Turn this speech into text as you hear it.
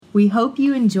We hope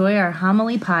you enjoy our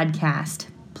homily podcast.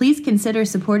 Please consider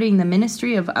supporting the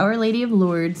ministry of Our Lady of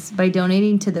Lourdes by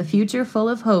donating to the Future Full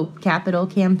of Hope Capital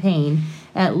Campaign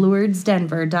at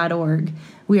lourdesdenver.org.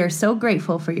 We are so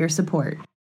grateful for your support.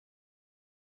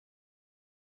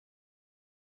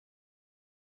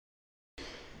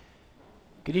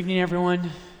 Good evening,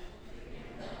 everyone.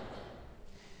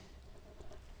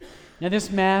 Now,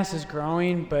 this Mass is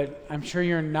growing, but I'm sure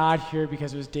you're not here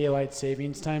because it was daylight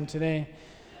savings time today.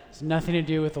 It's nothing to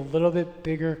do with a little bit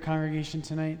bigger congregation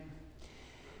tonight.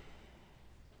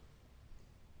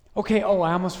 Okay, I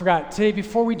almost forgot. Today,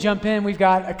 before we jump in, we've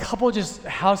got a couple just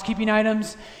housekeeping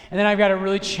items, and then I've got a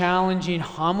really challenging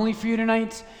homily for you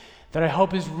tonight that I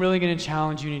hope is really going to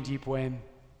challenge you in a deep way.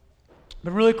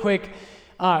 But really quick,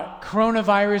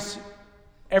 coronavirus,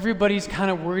 everybody's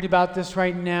kind of worried about this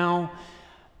right now.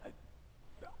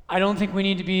 I don't think we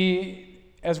need to be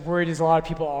as worried as a lot of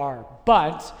people are,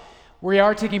 but we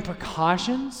are taking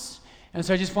precautions, and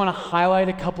so I just want to highlight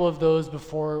a couple of those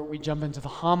before we jump into the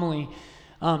homily.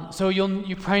 So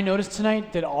you probably noticed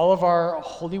tonight that all of our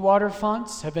holy water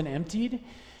fonts have been emptied.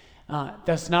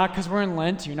 That's not because we're in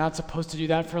Lent. You're not supposed to do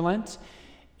that for Lent.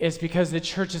 It's because the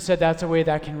church has said that's a way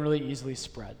that can really easily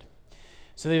spread.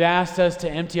 So they've asked us to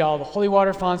empty all the holy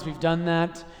water fonts. We've done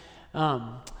that.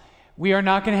 We are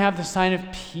not going to have the sign of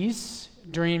peace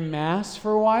during Mass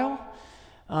for a while.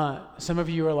 Some of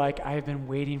you are like, I have been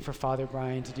waiting for Father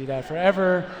Brian to do that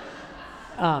forever.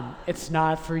 It's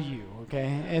not for you,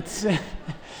 okay? It's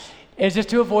just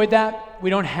to avoid that. We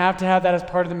don't have to have that as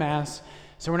part of the Mass.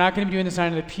 So we're not going to be doing the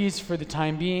sign of the peace for the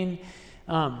time being.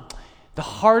 The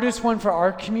hardest one for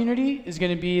our community is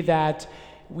going to be that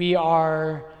we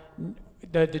are,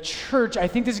 the church, I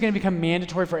think this is going to become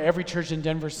mandatory for every church in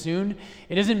Denver soon.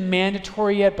 It isn't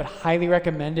mandatory yet, but highly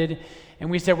recommended. And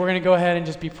we said we're going to go ahead and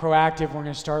just be proactive. We're going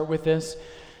to start with this.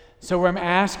 So where I'm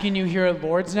asking you here at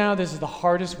Lourdes now, this is the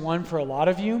hardest one for a lot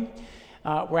of you.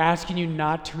 We're asking you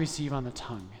not to receive on the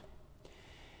tongue.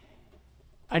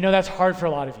 I know that's hard for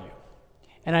a lot of you.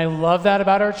 And I love that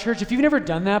about our church. If you've never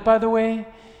done that, by the way,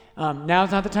 now's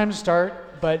not the time to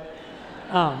start, but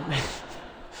that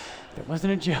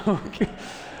wasn't a joke.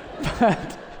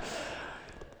 But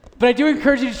I do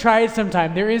encourage you to try it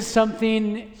sometime. There is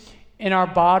something in our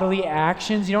bodily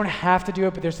actions. You don't have to do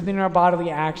it, but there's something in our bodily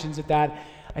actions that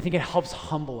I think it helps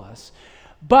humble us.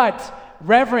 But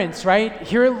reverence, right?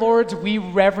 Here at Lourdes, we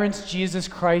reverence Jesus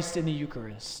Christ in the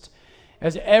Eucharist,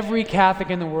 as every Catholic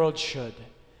in the world should,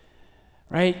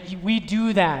 right? We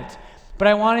do that. But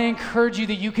I want to encourage you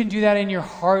that you can do that in your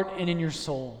heart and in your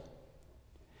soul.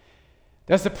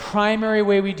 That's the primary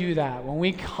way we do that. When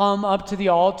we come up to the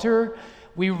altar,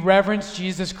 we reverence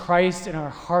Jesus Christ in our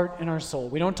heart and our soul.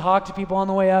 We don't talk to people on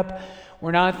the way up.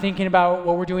 We're not thinking about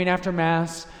what we're doing after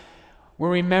Mass. We're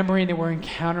remembering that we're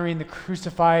encountering the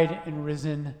crucified and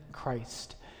risen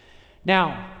Christ.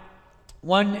 Now,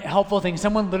 one helpful thing,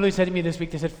 someone literally said to me this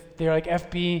week, they're like,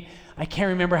 FB, I can't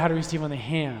remember how to receive on the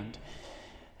hand.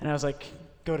 And I was like,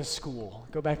 go to school.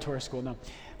 Go back to our school. No.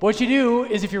 But what you do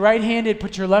is if you're right-handed,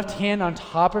 put your left hand on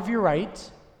top of your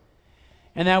right.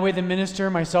 And that way the minister,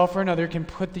 myself or another, can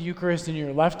put the Eucharist in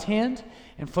your left hand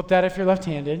and flip that if you're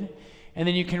left-handed. And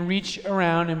then you can reach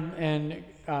around and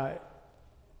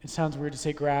it sounds weird to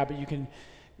say grab, but you can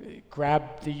grab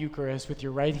the Eucharist with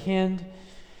your right hand.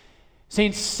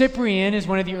 Saint Cyprian is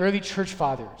one of the early church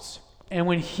fathers.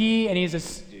 And he's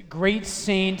a great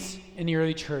saint in the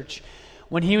early church.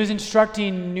 When he was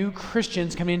instructing new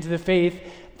Christians coming into the faith,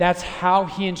 that's how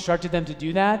he instructed them to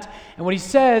do that. And what he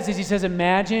says is,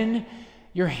 imagine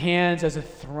your hands as a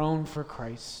throne for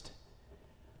Christ.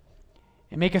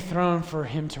 And make a throne for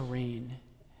him to reign.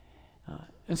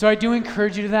 And so I do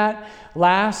encourage you to that.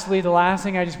 Lastly, the last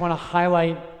thing I just want to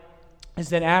highlight is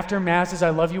that after Masses,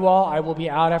 I love you all. I will be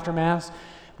out after Mass.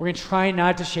 We're going to try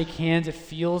not to shake hands. It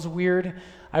feels weird.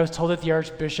 I was told that the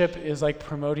Archbishop is like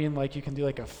promoting, like you can do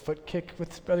like a foot kick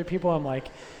with other people. I'm like,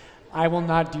 I will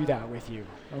not do that with you,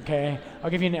 okay? I'll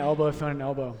give you an elbow if you want an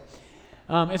elbow.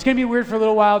 It's going to be weird for a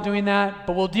little while doing that,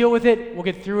 but we'll deal with it. We'll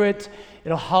get through it.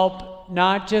 It'll help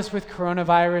not just with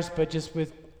coronavirus, but just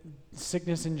with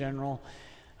sickness in general.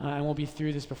 And we'll be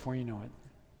through this before you know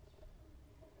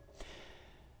it.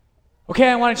 Okay,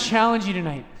 I want to challenge you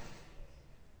tonight.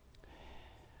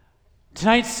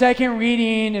 Tonight's second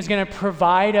reading is going to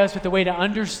provide us with a way to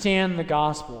understand the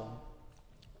gospel.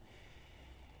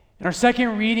 In our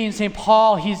second reading, St.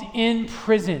 Paul, he's in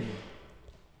prison.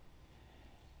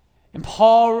 And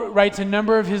Paul writes a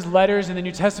number of his letters in the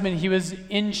New Testament. He was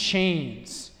in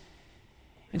chains.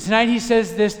 And tonight he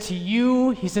says this to you.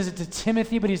 He says it to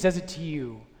Timothy, but he says it to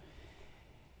you.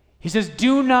 He says,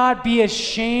 do not be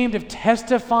ashamed of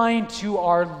testifying to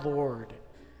our Lord,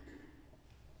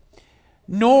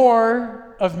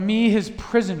 nor of me his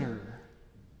prisoner,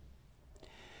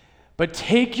 but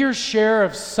take your share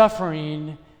of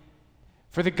suffering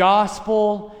for the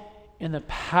gospel in the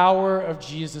power of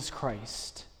Jesus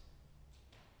Christ.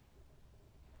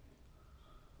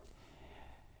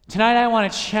 Tonight I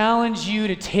want to challenge you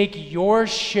to take your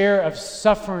share of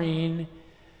suffering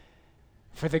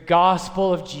for the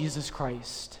gospel of Jesus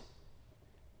Christ.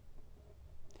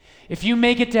 If you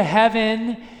make it to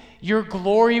heaven, your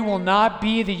glory will not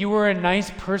be that you were a nice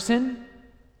person.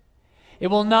 It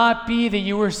will not be that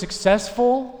you were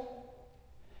successful.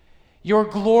 Your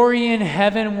glory in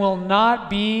heaven will not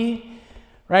be,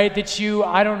 right, that you,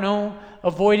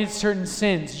 avoided certain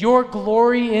sins. Your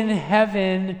glory in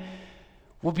heaven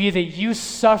will be that you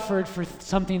suffered for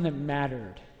something that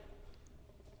mattered.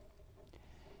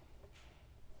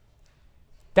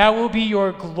 That will be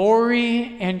your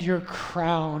glory and your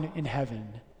crown in heaven.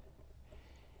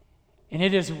 And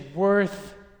it is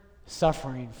worth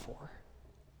suffering for.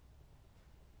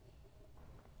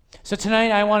 So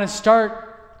tonight I want to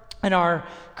start in our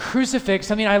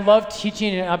crucifix. I love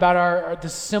teaching about the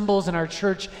symbols in our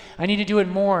church. I need to do it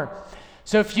more.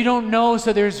 So if you don't know,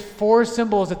 there's 4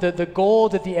 symbols the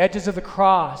gold at the edges of the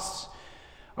cross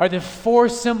are the 4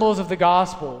 symbols of the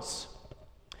Gospels.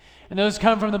 And those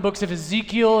come from the books of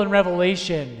Ezekiel and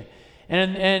Revelation.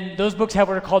 And those books have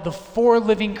what are called the 4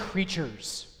 living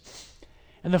creatures.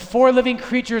 And the 4 living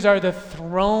creatures are the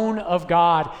throne of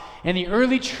God. And the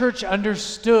early church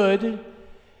understood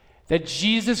that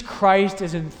Jesus Christ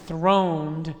is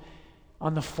enthroned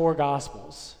on the 4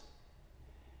 Gospels.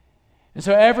 And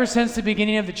so ever since the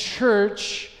beginning of the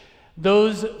church,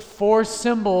 those 4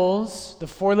 symbols, the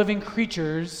 4 living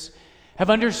creatures, have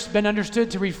been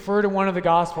understood to refer to one of the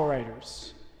gospel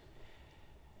writers.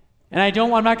 And I'm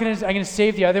going to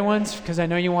save the other ones because I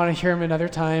know you want to hear them another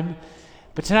time.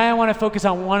 But tonight I want to focus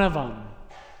on one of them.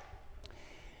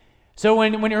 So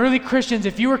when early Christians,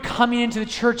 if you were coming into the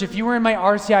church, if you were in my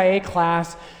RCIA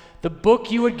class, the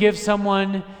book you would give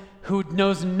someone who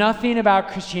knows nothing about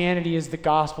Christianity is the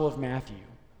Gospel of Matthew.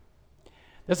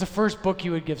 That's the first book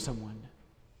you would give someone.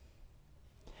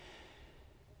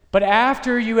 But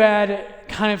after you had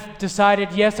kind of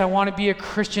decided, yes, I want to be a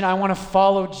Christian, I want to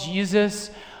follow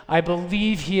Jesus, I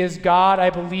believe he is God, I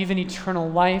believe in eternal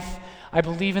life, I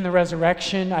believe in the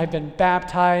resurrection, I've been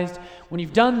baptized. When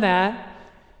you've done that,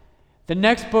 the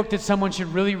next book that someone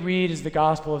should really read is the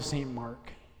Gospel of St.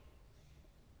 Mark.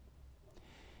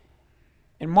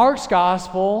 In Mark's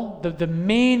Gospel, the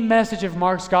main message of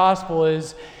Mark's Gospel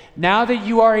is, now that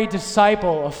you are a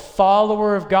disciple, a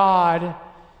follower of God,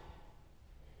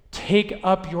 take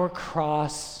up your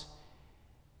cross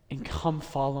and come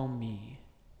follow me.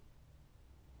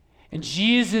 And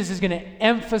Jesus is going to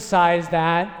emphasize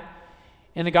that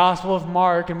in the Gospel of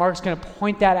Mark, and Mark's going to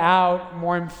point that out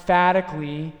more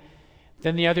emphatically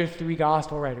than the other 3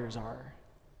 gospel writers are.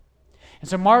 And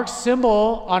so Mark's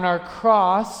symbol on our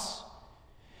cross,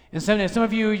 and some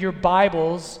of you, your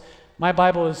Bibles, my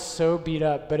Bible is so beat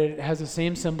up, but it has the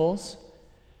same symbols.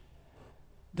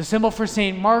 The symbol for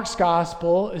St. Mark's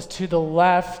Gospel is to the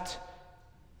left,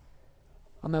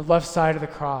 on the left side of the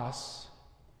cross.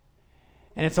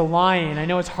 And it's a lion. I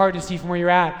know it's hard to see from where you're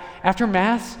at. After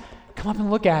Mass, come up and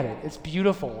look at it. It's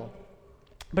beautiful.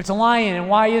 But it's a lion, and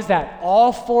why is that?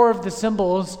 All 4 of the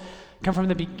symbols come from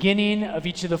the beginning of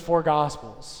each of the 4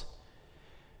 Gospels.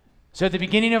 So at the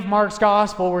beginning of Mark's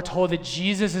Gospel, we're told that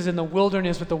Jesus is in the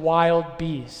wilderness with the wild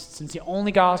beasts. It's the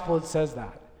only Gospel that says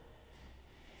that.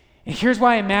 And here's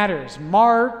why it matters.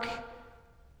 Mark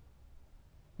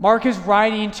is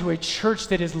writing to a church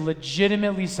that is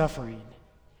legitimately suffering.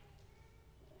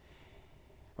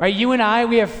 Right? You and I,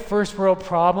 we have first world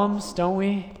problems, don't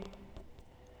we?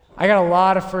 I got a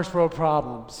lot of first world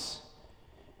problems.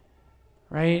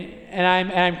 Right?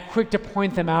 And I'm quick to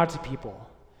point them out to people.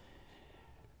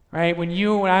 Right? When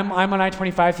I'm on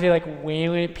I-25 today, like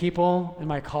wailing at people in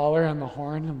my collar on the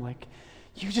horn, I'm like,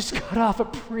 you just cut off a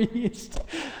priest.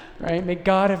 Right? May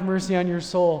God have mercy on your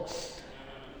soul.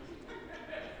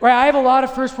 Right? I have a lot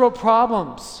of first world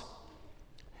problems.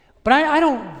 But I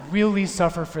don't really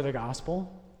suffer for the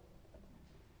gospel.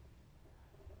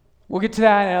 We'll get to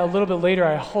that a little bit later,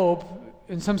 I hope.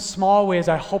 In some small ways,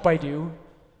 I hope I do.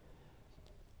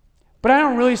 But I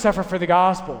don't really suffer for the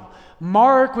gospel.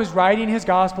 Mark was writing his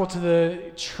gospel to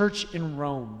the church in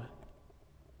Rome.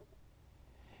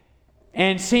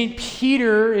 And St.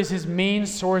 Peter is his main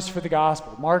source for the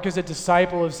gospel. Mark is a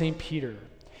disciple of St. Peter.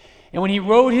 And when he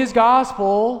wrote his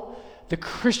gospel, the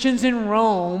Christians in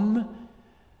Rome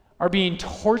are being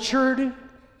tortured,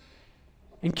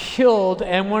 and killed,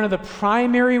 and one of the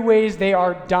primary ways they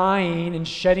are dying and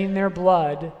shedding their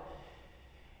blood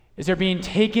is they're being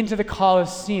taken to the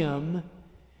Colosseum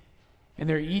and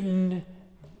they're eaten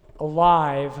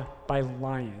alive by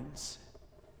lions.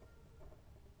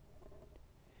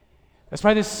 That's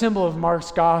why the symbol of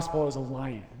Mark's gospel is a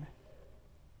lion.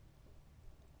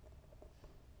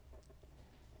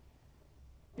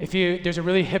 There's a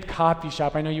really hip coffee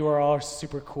shop. I know you are all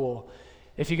super cool.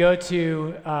 If you go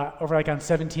to over like on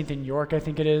 17th in York, I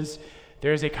think it is,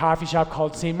 there's a coffee shop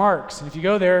called St. Mark's. And if you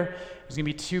go there, there's going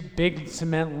to be two big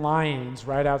cement lions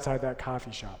right outside that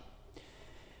coffee shop.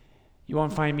 You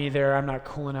won't find me there. I'm not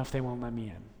cool enough. They won't let me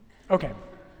in. Okay.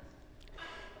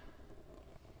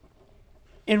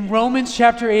 In Romans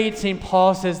chapter 8, St.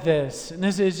 Paul says this,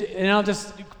 and I'll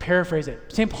just paraphrase it.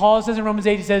 St. Paul says in Romans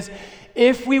 8, he says,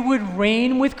 if we would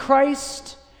reign with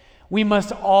Christ, we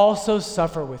must also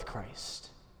suffer with Christ.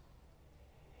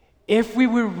 If we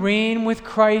would reign with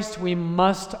Christ, we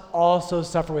must also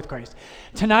suffer with Christ.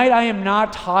 Tonight, I am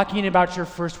not talking about your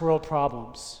first world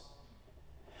problems.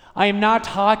 I am not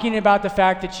talking about the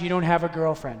fact that you don't have a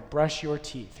girlfriend. Brush your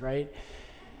teeth, right?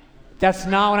 That's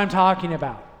not what I'm talking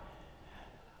about.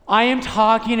 I am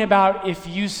talking about if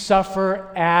you suffer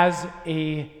as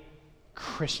a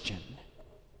Christian.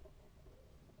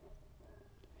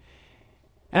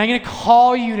 And I'm going to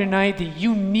call you tonight that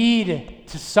you need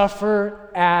to suffer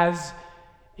as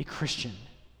a Christian.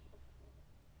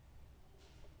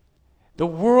 The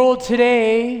world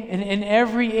today, and in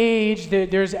every age,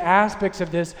 there's aspects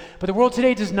of this, but the world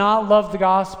today does not love the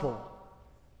gospel.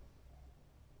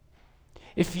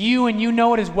 If you, and you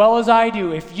know it as well as I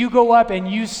do, if you go up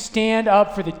and you stand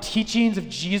up for the teachings of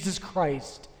Jesus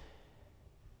Christ,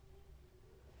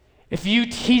 if you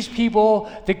teach people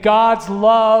that God's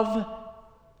love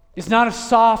is not a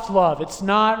soft love, it's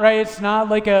not, right, it's not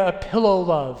like a pillow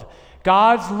love.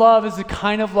 God's love is the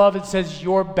kind of love that says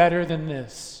you're better than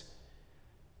this.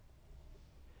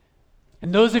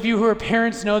 And those of you who are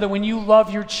parents know that when you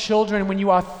love your children, when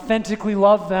you authentically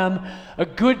love them, a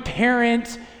good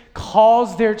parent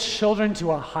calls their children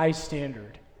to a high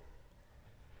standard.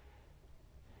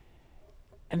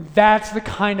 And that's the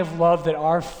kind of love that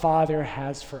our Father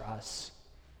has for us.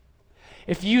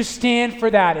 If you stand for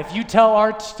that, if you tell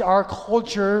our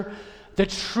culture the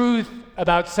truth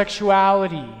about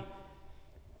sexuality,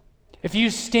 if you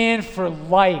stand for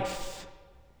life,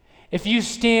 if you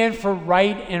stand for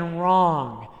right and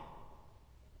wrong,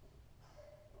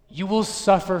 you will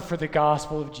suffer for the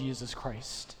gospel of Jesus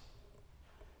Christ.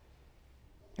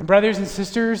 And brothers and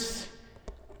sisters,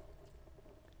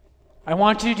 I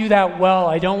want you to do that well.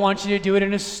 I don't want you to do it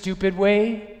in a stupid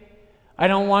way. I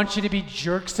don't want you to be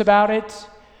jerks about it.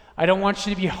 I don't want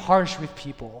you to be harsh with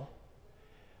people.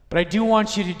 But I do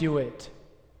want you to do it,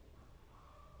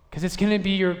 because it's going to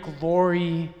be your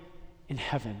glory in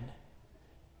heaven.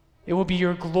 It will be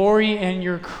your glory and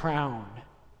your crown.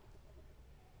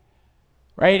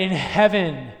 Right? In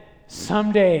heaven,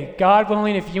 someday, God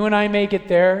willing, if you and I make it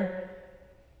there,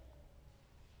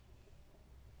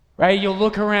 right, you'll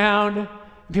look around, and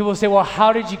people will say, well,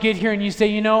 how did you get here? And you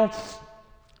say,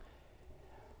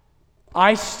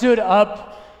 I stood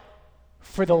up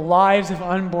for the lives of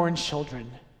unborn children.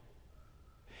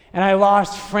 And I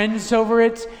lost friends over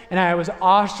it, and I was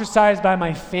ostracized by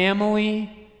my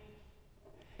family.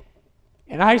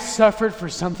 And I suffered for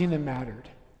something that mattered.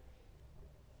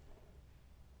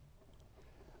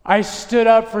 I stood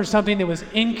up for something that was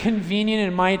inconvenient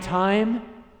in my time,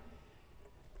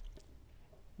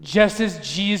 just as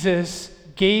Jesus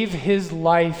gave his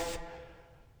life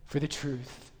for the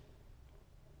truth.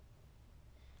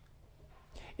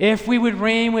 If we would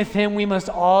reign with him, we must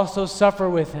also suffer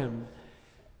with him.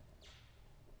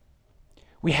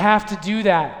 We have to do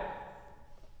that.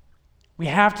 We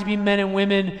have to be men and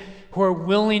women who are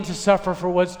willing to suffer for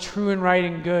what's true and right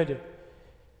and good.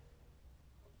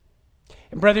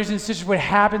 And brothers and sisters, what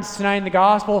happens tonight in the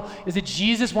gospel is that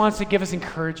Jesus wants to give us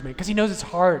encouragement because he knows it's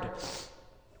hard.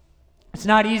 It's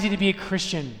not easy to be a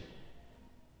Christian.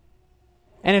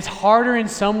 And it's harder in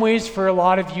some ways for a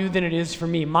lot of you than it is for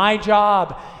me. My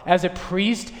job as a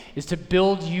priest is to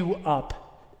build you up.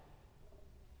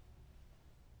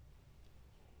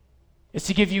 It's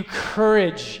to give you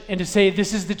courage and to say,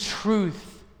 this is the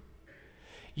truth.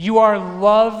 You are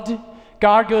loved.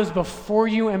 God goes before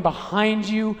you and behind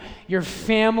you. Your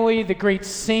family, the great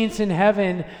saints in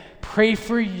heaven, pray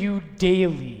for you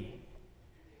daily.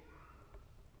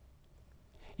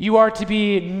 You are to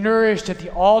be nourished at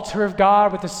the altar of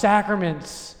God with the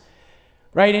sacraments,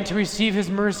 right? And to receive his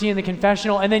mercy in the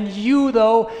confessional. And then you,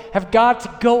 though, have got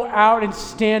to go out and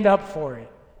stand up for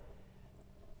it.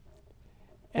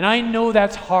 And I know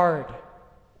that's hard.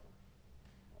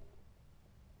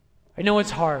 I know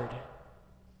it's hard.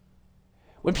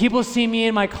 When people see me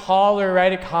in my collar,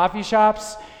 right, at coffee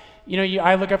shops,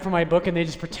 I look up from my book and they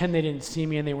just pretend they didn't see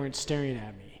me and they weren't staring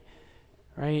at me,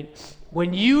 right?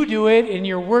 When you do it in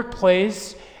your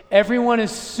workplace, everyone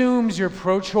assumes you're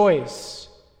pro-choice.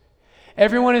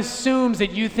 Everyone assumes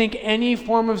that you think any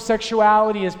form of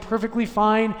sexuality is perfectly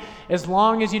fine as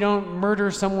long as you don't murder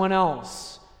someone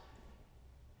else.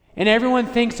 And everyone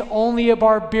thinks only a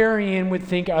barbarian would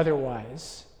think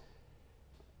otherwise.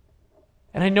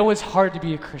 And I know it's hard to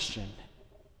be a Christian.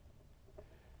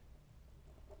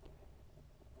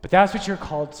 But that's what you're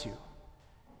called to.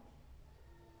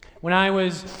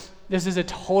 This is a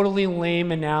totally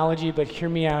lame analogy, but hear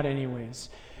me out anyways.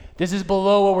 This is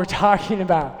below what we're talking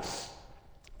about.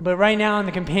 But right now in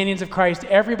the Companions of Christ,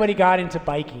 everybody got into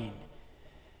biking.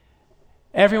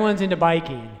 Everyone's into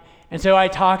biking. And so I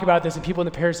talk about this, and people in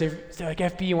the parish say like,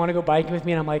 FB, you want to go biking with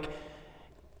me? And I'm like,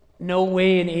 no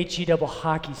way in HE double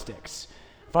hockey sticks.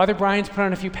 Father Brian's put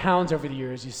on a few pounds over the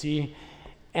years, you see,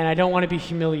 and I don't want to be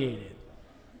humiliated.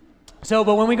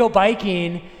 But when we go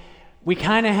biking, we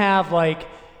kind of have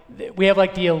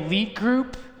the elite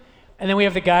group, and then we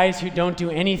have the guys who don't do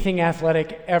anything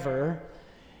athletic ever,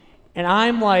 and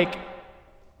I'm like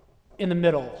in the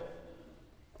middle.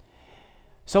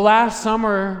 So last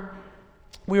summer,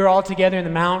 we were all together in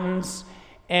the mountains,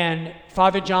 and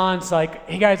Father John's like,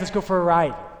 hey guys, let's go for a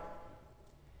ride.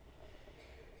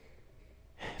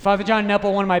 Father John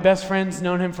Nepple, one of my best friends,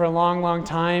 known him for a long, long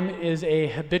time, is a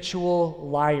habitual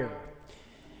liar.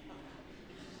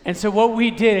 And so what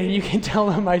we did, and you can tell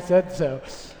him I said so,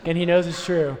 and he knows it's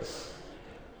true.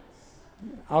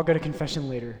 I'll go to confession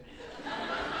later.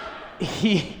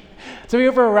 So we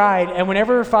go for a ride, and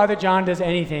whenever Father John does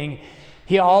anything,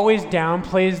 he always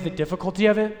downplays the difficulty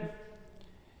of it.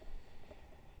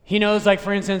 He knows,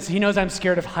 for instance, he knows I'm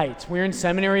scared of heights. We were in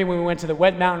seminary when we went to the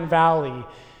Wet Mountain Valley,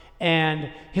 and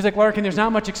he's like, Larkin, there's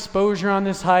not much exposure on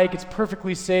this hike. It's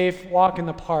perfectly safe. Walk in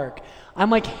the park.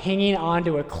 I'm hanging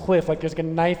onto a cliff, there's a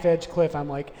knife edge cliff. I'm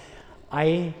like,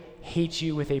 I hate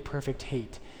you with a perfect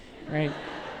hate, right?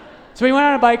 So we went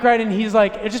on a bike ride, and he's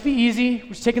like, it'll just be easy. We're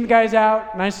just taking the guys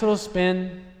out, nice little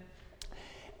spin.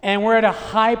 And we're at a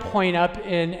high point up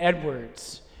in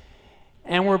Edwards.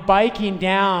 And we're biking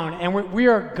down, and we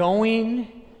are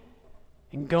going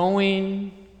and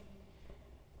going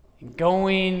and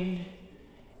going,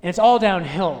 and it's all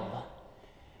downhill.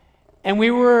 And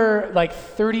we were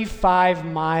 35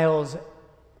 miles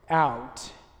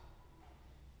out.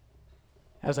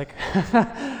 I was like,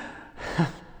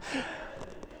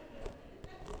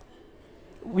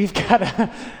 we've got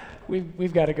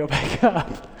to go back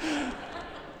up.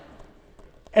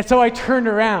 And so I turned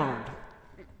around,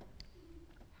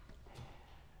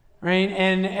 right?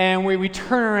 And we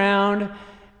turn around,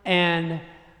 and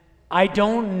I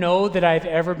don't know that I've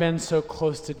ever been so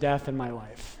close to death in my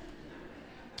life.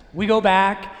 We go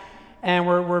back, and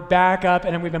we're back up,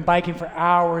 and we've been biking for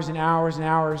hours and hours and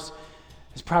hours.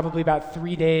 It's probably about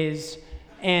 3 days.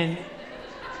 And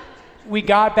we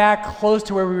got back close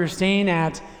to where we were staying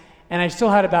at, and I still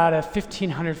had about a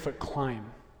 1,500-foot climb.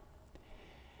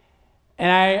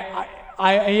 And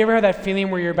you ever had that feeling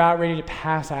where you're about ready to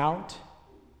pass out?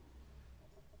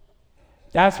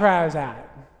 That's where I was at.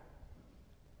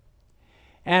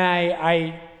 And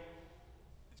I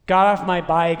got off my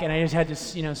bike, and I just had to,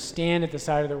 stand at the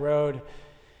side of the road.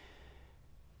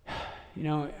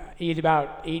 Ate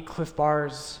about 8 Cliff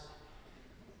Bars,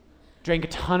 drank a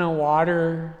ton of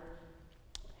water.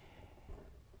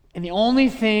 And the only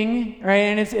thing, right,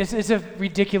 and it's a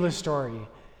ridiculous story,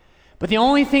 but the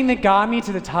only thing that got me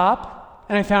to the top,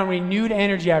 and I found renewed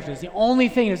energy after this, the only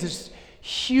thing is this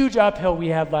huge uphill we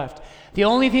had left. The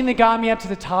only thing that got me up to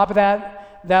the top of that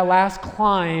last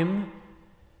climb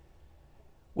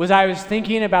was I was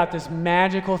thinking about this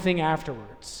magical thing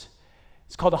afterwards.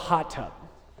 It's called a hot tub.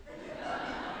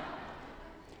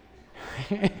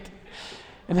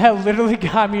 And that literally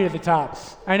got me to the top.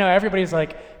 I know everybody's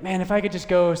like, man, if I could just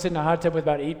go sit in a hot tub with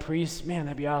about 8 priests, man,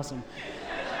 that'd be awesome.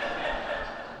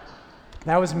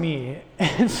 That was me.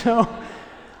 And so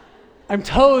I'm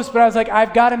toast, but I was like,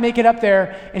 I've got to make it up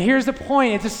there. And here's the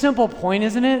point. It's a simple point,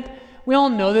 isn't it? We all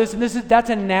know this, and that's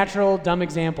a natural, dumb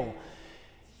example.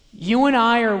 You and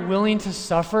I are willing to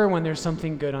suffer when there's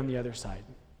something good on the other side.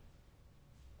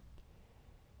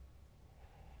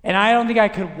 And I don't think I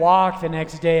could walk the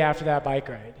next day after that bike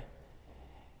ride.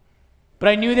 But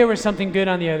I knew there was something good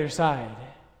on the other side.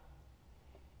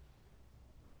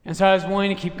 And so I was willing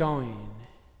to keep going.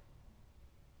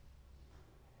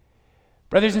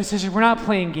 Brothers and sisters, we're not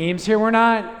playing games here. We're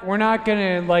not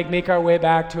going to make our way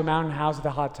back to a mountain house with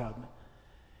a hot tub.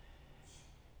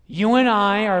 You and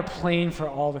I are playing for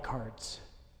all the cards.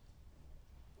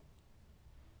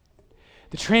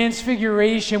 The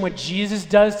transfiguration, what Jesus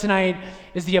does tonight,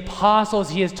 is the apostles,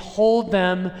 he has told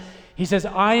them, he says,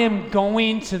 I am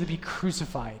going to be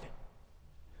crucified.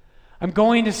 I'm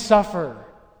going to suffer.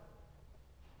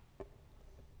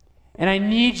 And I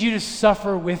need you to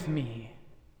suffer with me.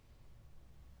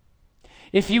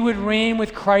 If you would reign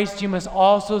with Christ, you must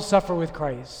also suffer with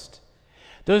Christ.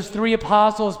 Those three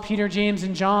apostles, Peter, James,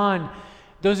 and John,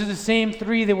 those are the same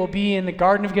three that will be in the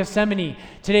Garden of Gethsemane.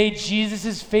 Today,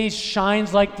 Jesus' face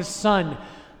shines like the sun.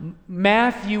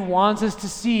 Matthew wants us to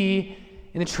see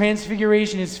in the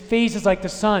transfiguration, his face is like the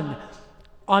sun.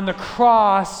 On the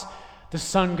cross, the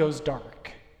sun goes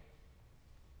dark.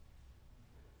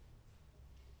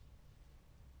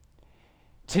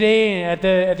 Today, at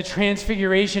the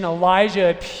transfiguration, Elijah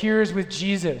appears with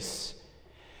Jesus.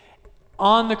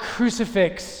 On the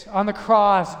crucifix, on the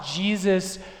cross,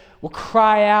 Jesus will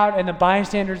cry out, and the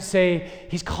bystanders say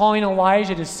he's calling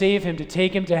Elijah to save him, to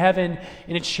take him to heaven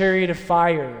in a chariot of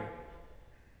fire.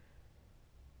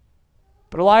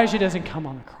 But Elijah doesn't come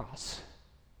on the cross.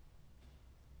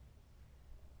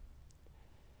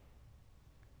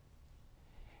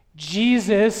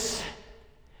 Jesus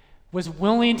was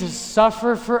willing to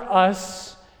suffer for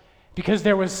us because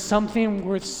there was something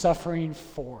worth suffering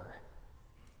for.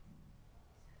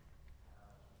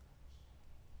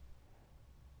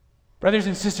 Brothers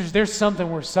and sisters, there's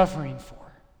something worth suffering for.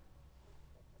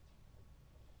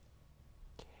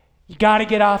 You got to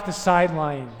get off the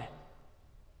sideline.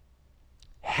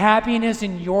 Happiness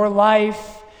in your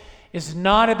life is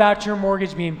not about your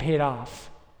mortgage being paid off.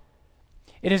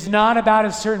 It is not about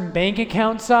a certain bank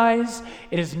account size.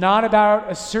 It is not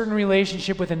about a certain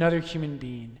relationship with another human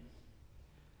being.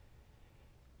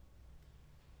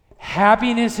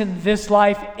 Happiness in this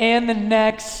life and the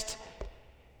next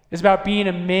is about being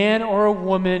a man or a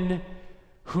woman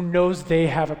who knows they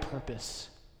have a purpose.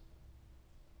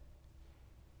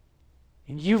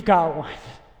 And you've got one.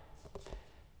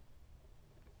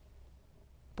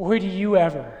 Boy, do you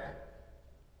ever.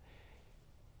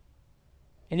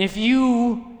 And if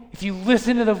you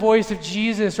listen to the voice of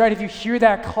Jesus, right, if you hear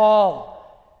that call,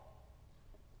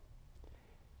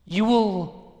 you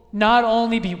will not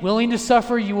only be willing to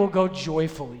suffer, you will go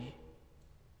joyfully.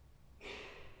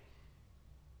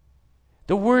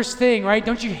 The worst thing, right?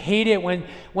 Don't you hate it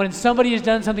when somebody has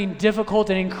done something difficult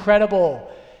and incredible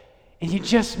and you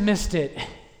just missed it? And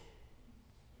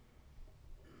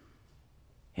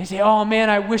you say, oh man,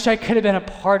 I wish I could have been a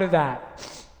part of that.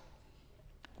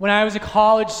 When I was a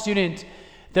college student,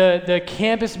 the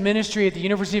campus ministry at the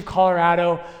University of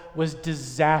Colorado was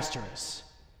disastrous.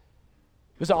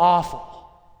 It was awful.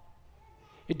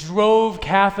 It drove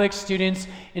Catholic students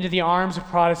into the arms of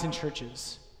Protestant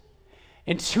churches.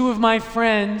 And two of my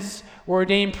friends were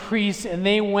ordained priests, and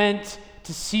they went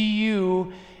to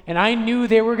CU, and I knew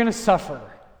they were going to suffer.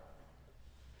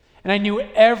 And I knew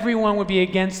everyone would be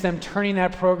against them turning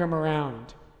that program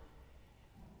around.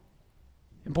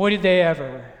 And boy, did they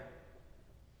ever.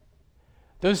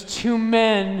 Those two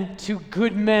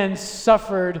good men,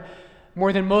 suffered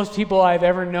more than most people I've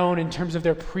ever known in terms of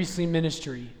their priestly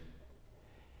ministry.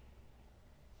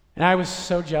 And I was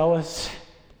so jealous.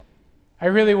 I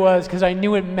really was, because I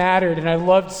knew it mattered, and I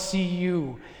loved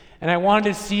CU, and I wanted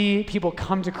to see people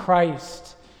come to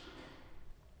Christ.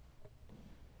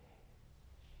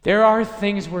 There are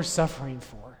things we're suffering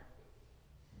for.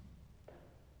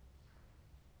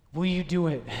 Will you do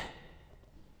it?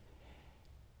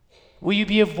 Will you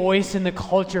be a voice in the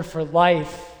culture for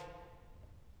life?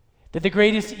 That the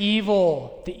greatest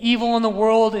evil, the evil in the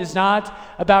world, is not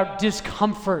about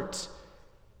discomfort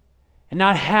and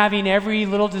not having every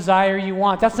little desire you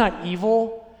want. That's not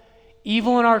evil.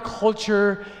 Evil in our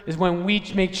culture is when we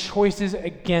make choices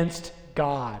against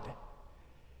God.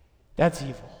 That's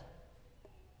evil.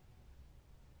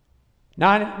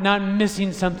 Not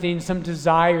missing something, some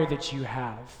desire that you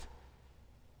have.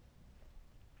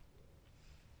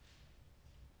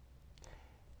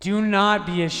 Do not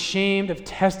be ashamed of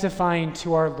testifying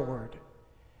to our Lord,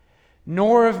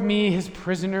 nor of me, his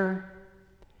prisoner,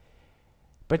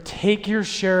 but take your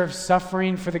share of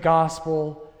suffering for the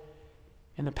gospel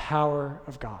in the power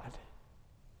of God.